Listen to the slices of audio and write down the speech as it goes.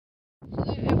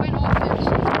So it went off there.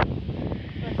 So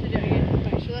let's do it again.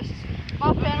 Right, so this is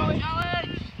my penalty.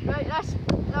 Right,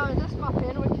 this is my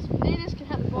penalty because Neiris can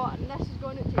hit the ball and this is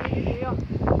going out to Amy Greer.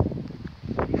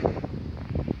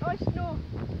 Oh, it's no.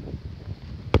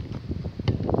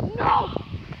 No!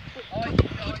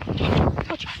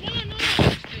 Touch. No.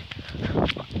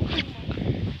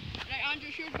 Right,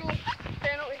 Andrew should go.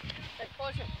 Penalty. Right,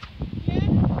 pause it.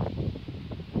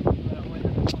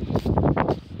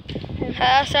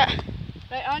 That's it.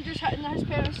 Right, Andrew's hitting his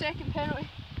penalty, second penalty.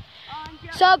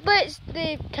 So let's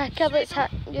the kicker that's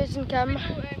hit using camera.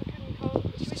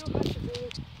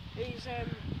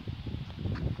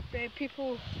 The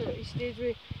people that he stayed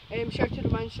with shouted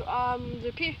him in. So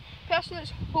the person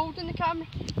that's holding the camera,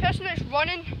 the person that's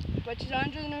running, which is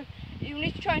Andrew now, you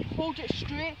need to try and hold it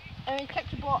straight and then kick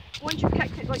the ball. Once you've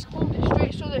kicked it, like hold it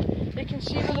straight so that they can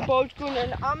see where the ball's going.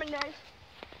 And I'm in this.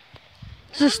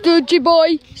 It's a Stoogie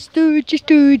boy, Stoogie.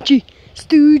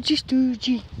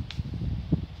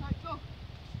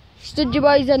 Stoogie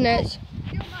boy's in it.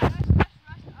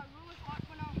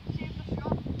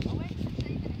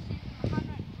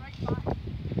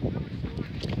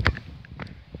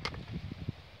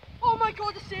 Oh my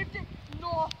god, I saved it!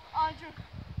 No, Andrew.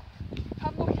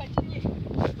 I'm not kidding you.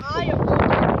 I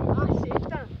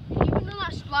saved it. Even though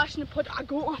that splash in the pod, I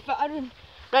got my fitter in.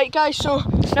 Right guys, so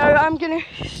now I'm gonna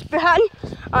be hitting,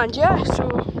 and yeah, so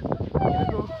here we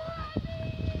go.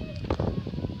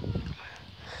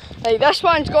 Right, this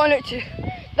one is going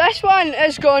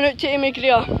out to Amy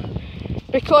Greer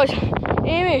because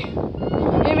Amy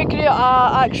Greer,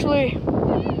 I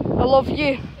love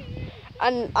you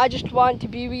and I just want to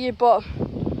be with you, but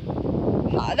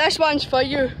this one's for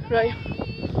you, right?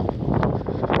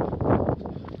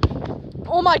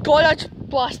 Oh my god, I just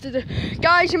blasted it.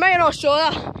 Guys, you might not saw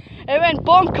that. It went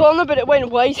bomb corner, but it went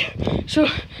wide. So,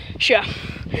 sure.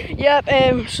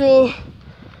 Yep, so,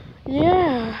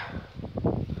 yeah.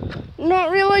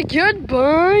 Not really good,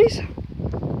 boys.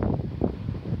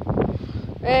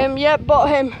 Yep, but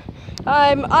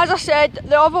as I said,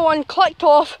 the other one clicked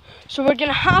off, so we're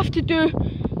gonna have to do.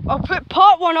 I'll put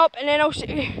part 1 up, and then I'll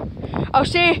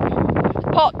say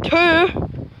part 2.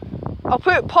 I'll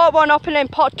put part 1 up, and then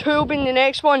part 2 will be in the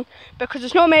next one because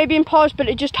it's not maybe being paused, but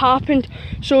it just happened.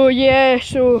 So yeah,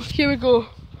 so here we go.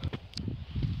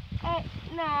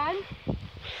 Nan,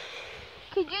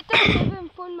 could you do something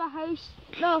and phone my house?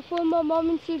 No, phone my mum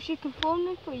and see if she can phone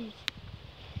me, please.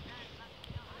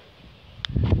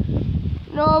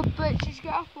 No, but she's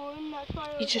got a phone, that's why.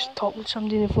 He's just talking to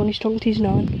somebody on the phone, he's talking to his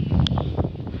nan.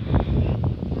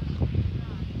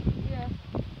 Yeah.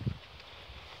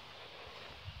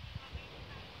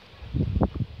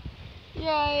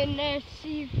 Yeah, and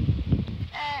see if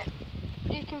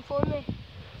you can phone me.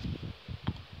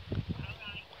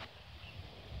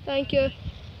 Thank you.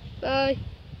 Bye.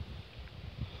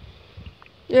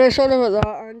 Yeah, sorry about that,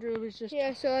 Andrew was just...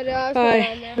 Yeah, sorry, I was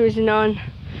Aye, it was none.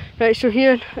 Right, so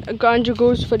here, Andrew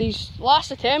goes for his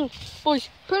last attempt. Boys,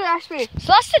 put it this way. It's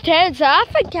last attempt, so I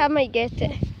think I might get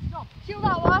it. No, see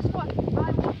that last one? I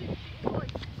want you to see it, boys.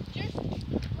 Just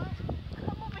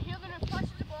come over here, then it passes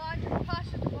the ball, Andrew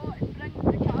passes the ball and bring the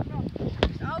camera.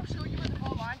 I'll show you where the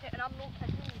ball landed, and I'm not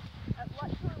kidding you. It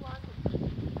literally landed in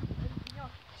here.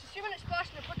 So see when it's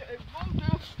splashing, I put it rolled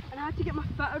through, and I had to get my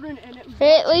fitter in, and it was...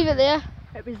 Right, leave it there.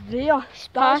 It was there.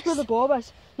 That's where the ball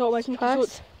was. No, it wasn't.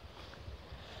 Pass.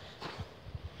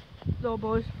 No,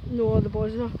 boys. No, the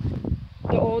balls are.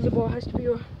 The ball has to be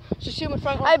over. So see my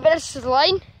front. Aye, but this is the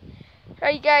line.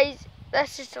 Right, guys,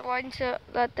 this is the line, so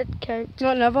that did count.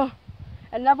 No, never.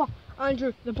 And never.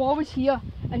 Andrew, the ball was here.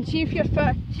 And see if your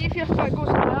foot goes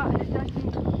like that and it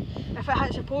doesn't. If it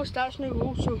hits the post, that's no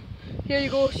goal. So here you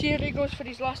go. See here he goes for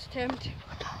his last attempt.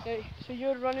 Right, so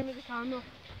you're running with the camera.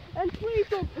 And please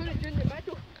don't put it down the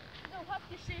middle. They'll have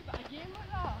to save it again like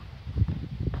that.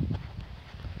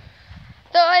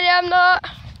 Don't worry, I'm not.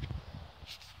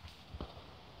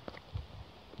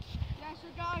 Yeah, so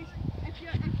guys, if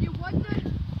you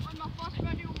wondered on my first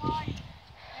video why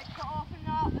it cut off in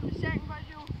that, in the second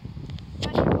video,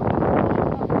 that's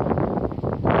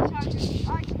how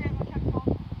I accidentally kicked off.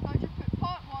 So I just put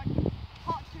part 1,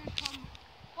 part 2 come,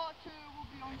 part 2 will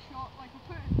be on shot. Like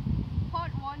we'll put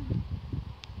part 1.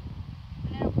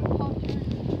 And then I'll put part 2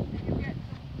 and you'll get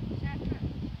them separate.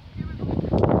 Here we go.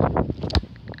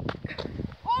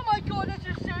 Oh my god, I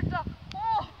just said that.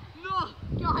 Oh no,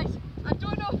 guys, I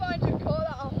don't know if Andrew caught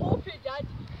that. I hope he did,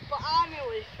 but I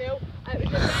nearly fell. It was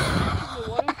the best kick in the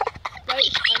world. Right,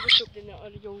 I'm just hoping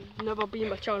that you'll never be in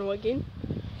my channel again.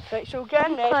 Right, so get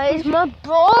in there. It's my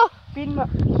ball. It's not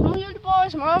your ball,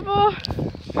 it's my ball.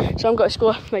 So I'm going to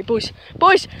score. Right, boys.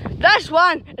 Boys, This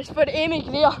one is for Amy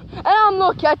Greer, and I'm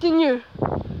not kidding you.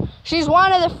 She's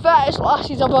one of the fittest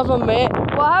lassies I've ever met.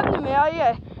 Well, I haven't met her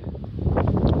yet,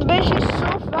 but she's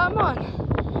so fit, man.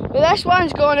 But this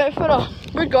one's going out for her.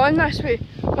 We're going this way.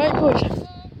 Right, boys.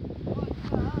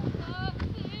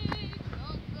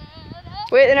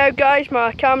 Wait now, guys,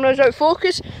 my camera's out of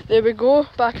focus. There we go,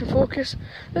 back in focus.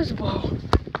 There's the ball.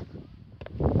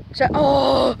 Is it?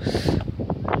 Oh!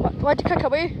 Why'd you kick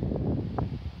away?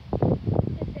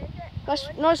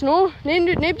 That's no.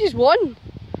 Nobody's won.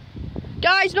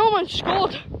 Guys, no one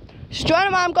scored. So do you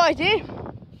know what I'm going to do?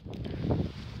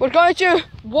 We're going to do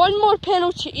one more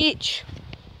penalty each.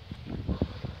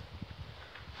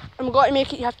 I'm going to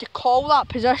make it, you have to call that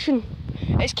position.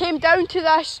 It's came down to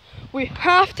this. We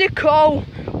have to call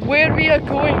where we are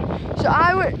going. So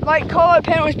I would like call out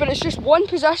penalties, but it's just one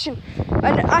position.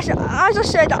 And as I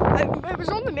said, it was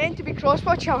only meant to be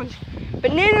crossbar challenge.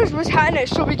 But neither was hitting it,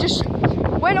 so we just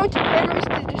went on to penalties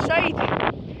to decide.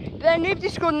 But then nobody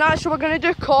scored in that, so we're going to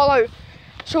do call out.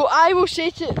 So I will say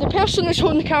to the person that's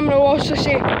holding the camera will also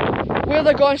say where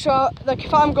they're going. So like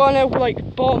if I'm going, I'll be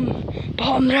like bottom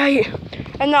right,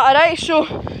 and that. Alright, so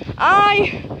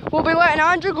I will be letting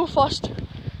Andrew go first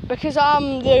because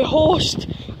I'm the host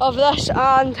of this,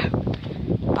 and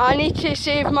I need to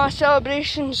save my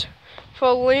celebrations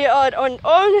for later. And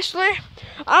honestly,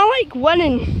 I like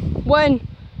winning when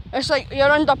it's like you're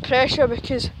under pressure,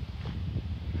 because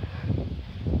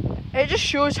it just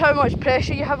shows how much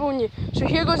pressure you have on you. So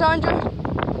here goes Andrew. Here goes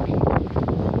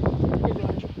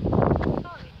Andrew.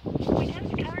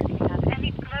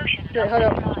 Right, hurry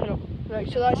up. Right,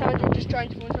 so that's Andrew just trying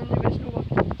to phone somebody, but it's no one.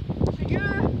 So you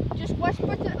just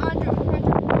whisper to Andrew.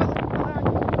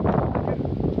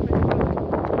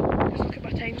 Just look at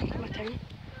my time, look at my time.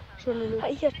 So no.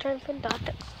 You're trying to find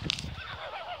that.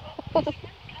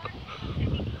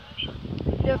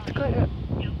 You have to cut it.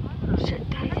 Sit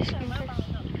down.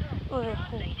 Oh yeah.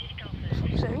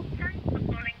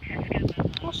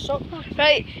 What's up?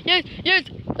 Right, you,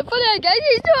 the funny guys,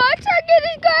 he's no accent, get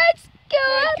his guys.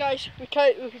 Right, guys, we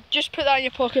can just put that in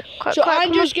your pocket. Quick, so quick,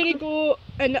 Andrew's going to go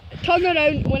and turn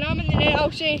around. When I'm in the net,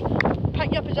 I'll say,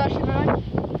 pick your position, alright?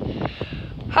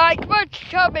 Hi, come on,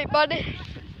 show me, buddy.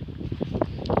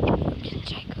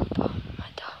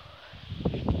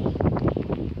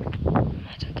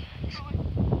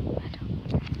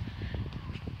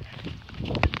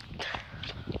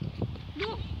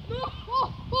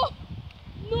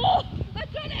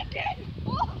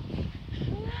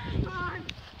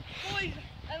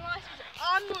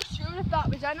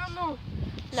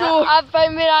 So I've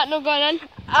found me that not going in.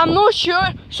 I'm not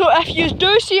sure. So if you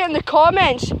do see it in the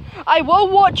comments, I will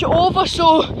watch it over.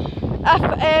 So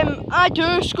if I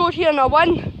do score here and I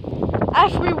win,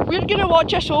 we're gonna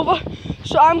watch this over.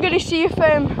 So I'm gonna see if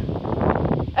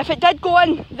it did go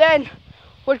in, then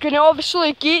we're gonna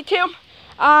obviously gate him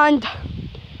and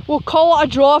we'll call it a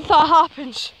draw if that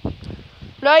happens.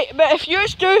 Right, but if you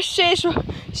do say so,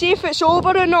 see if it's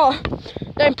over or not,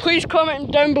 then please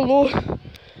comment down below.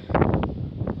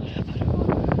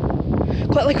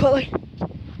 Quickly,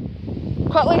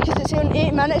 because it's in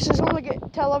 8 minutes, it's only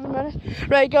get to 11 minutes.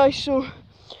 Right guys, so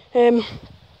I'm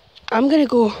gonna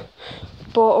go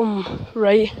bottom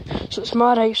right, so it's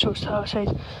my right, so it's the other side.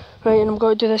 Right, and I'm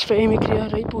going to do this for Amy Greer,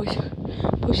 right boys?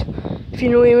 Boys, if you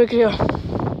know Amy Greer,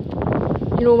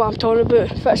 you know what I'm talking about,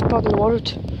 fittest bird in the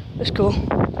world. Let's go.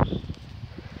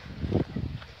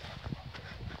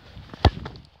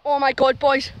 Oh my god,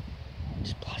 boys.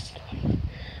 Just blasted away.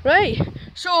 Right.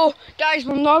 So, guys,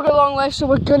 we've not got long left, so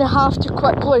we're going to have to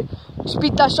quickly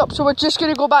speed this up. So we're just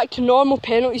going to go back to normal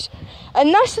penalties. And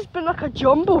this has been like a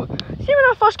jumble. See, when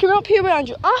I first came up here with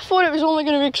Andrew, I thought it was only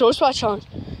going to be a crossbar challenge,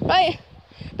 right?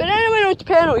 But then I went on to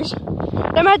penalties.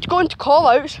 Then I had to go into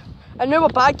call-outs, and now we're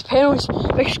back to penalties.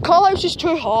 Because call-outs is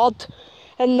too hard.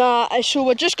 And so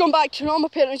we're just going back to normal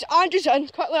penalties. Andrew's in.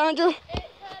 Quickly, Andrew.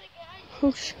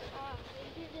 Oh,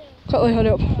 quickly, hurry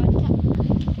up.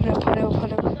 Hurry up.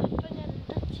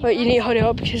 Right, you need to hurry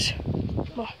up because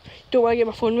don't want to get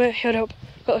my phone wet. Hurry up.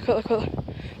 Quickly.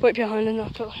 Wipe your hand in there,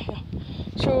 quickly. Yeah.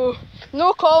 So,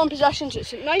 no calling positions.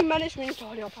 It's at 9 minutes. We need to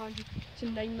hurry up, Andrew. It's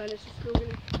in 9 minutes.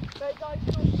 Right, guys,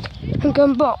 so I'm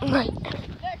going bottom right.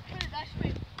 let's put it this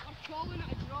way. We're calling it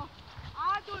a draw.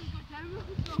 I don't go down with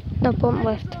the draw. No, bottom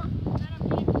left. No,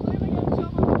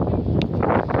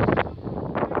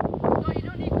 you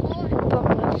don't need to call it.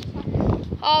 Bottom left.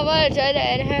 Oh, well, it's out of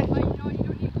anyhow. No, you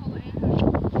don't need to call it anything.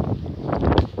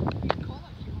 You can call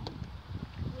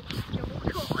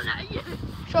it at you.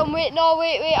 So, wait,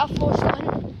 I forced it in.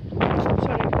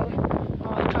 Sorry, Billy. Oh,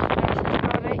 I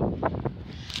can't.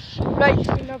 Right,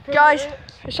 guys,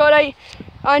 it's alright.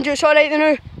 Andrew, it's alright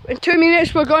now. in 2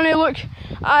 minutes we're going to look.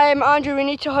 Andrew, we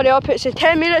need to hurry up. It's in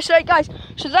 10 minutes, right, guys?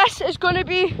 So this is going to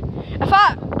be,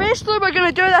 basically we're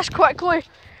going to do this quickly.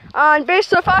 And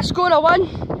basically if I score a win,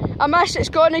 I miss, it's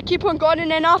going to keep on going,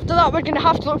 and then after that we're going to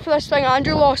have to look for this thing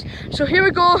Andrew lost. So here we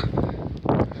go.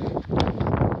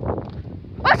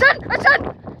 It's in! It's in!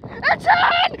 It's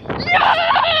in!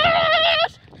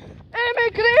 Yes! Amy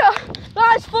Greer,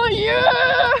 that's for you!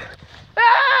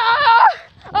 Ah!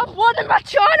 I've won on my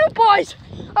channel, boys!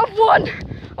 I've won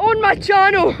on my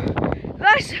channel!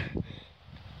 This,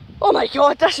 oh my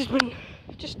god, this has been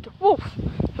just, whoa,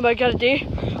 have I got a day?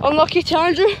 Unlucky to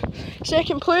Andrew,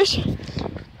 second place.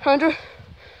 Andrew,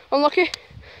 unlucky,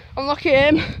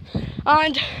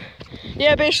 and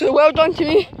yeah, basically well done to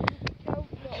me.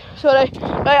 Sorry,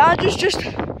 right, Andrew's just,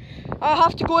 I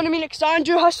have to go in a minute because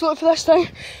Andrew has to look for this thing.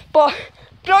 But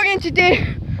brilliant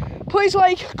today. Please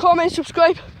like, comment,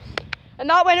 subscribe. And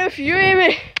that went out for you,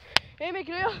 Amy. Amy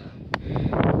Greer,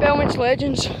 Belmont's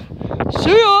Legends.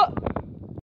 See ya!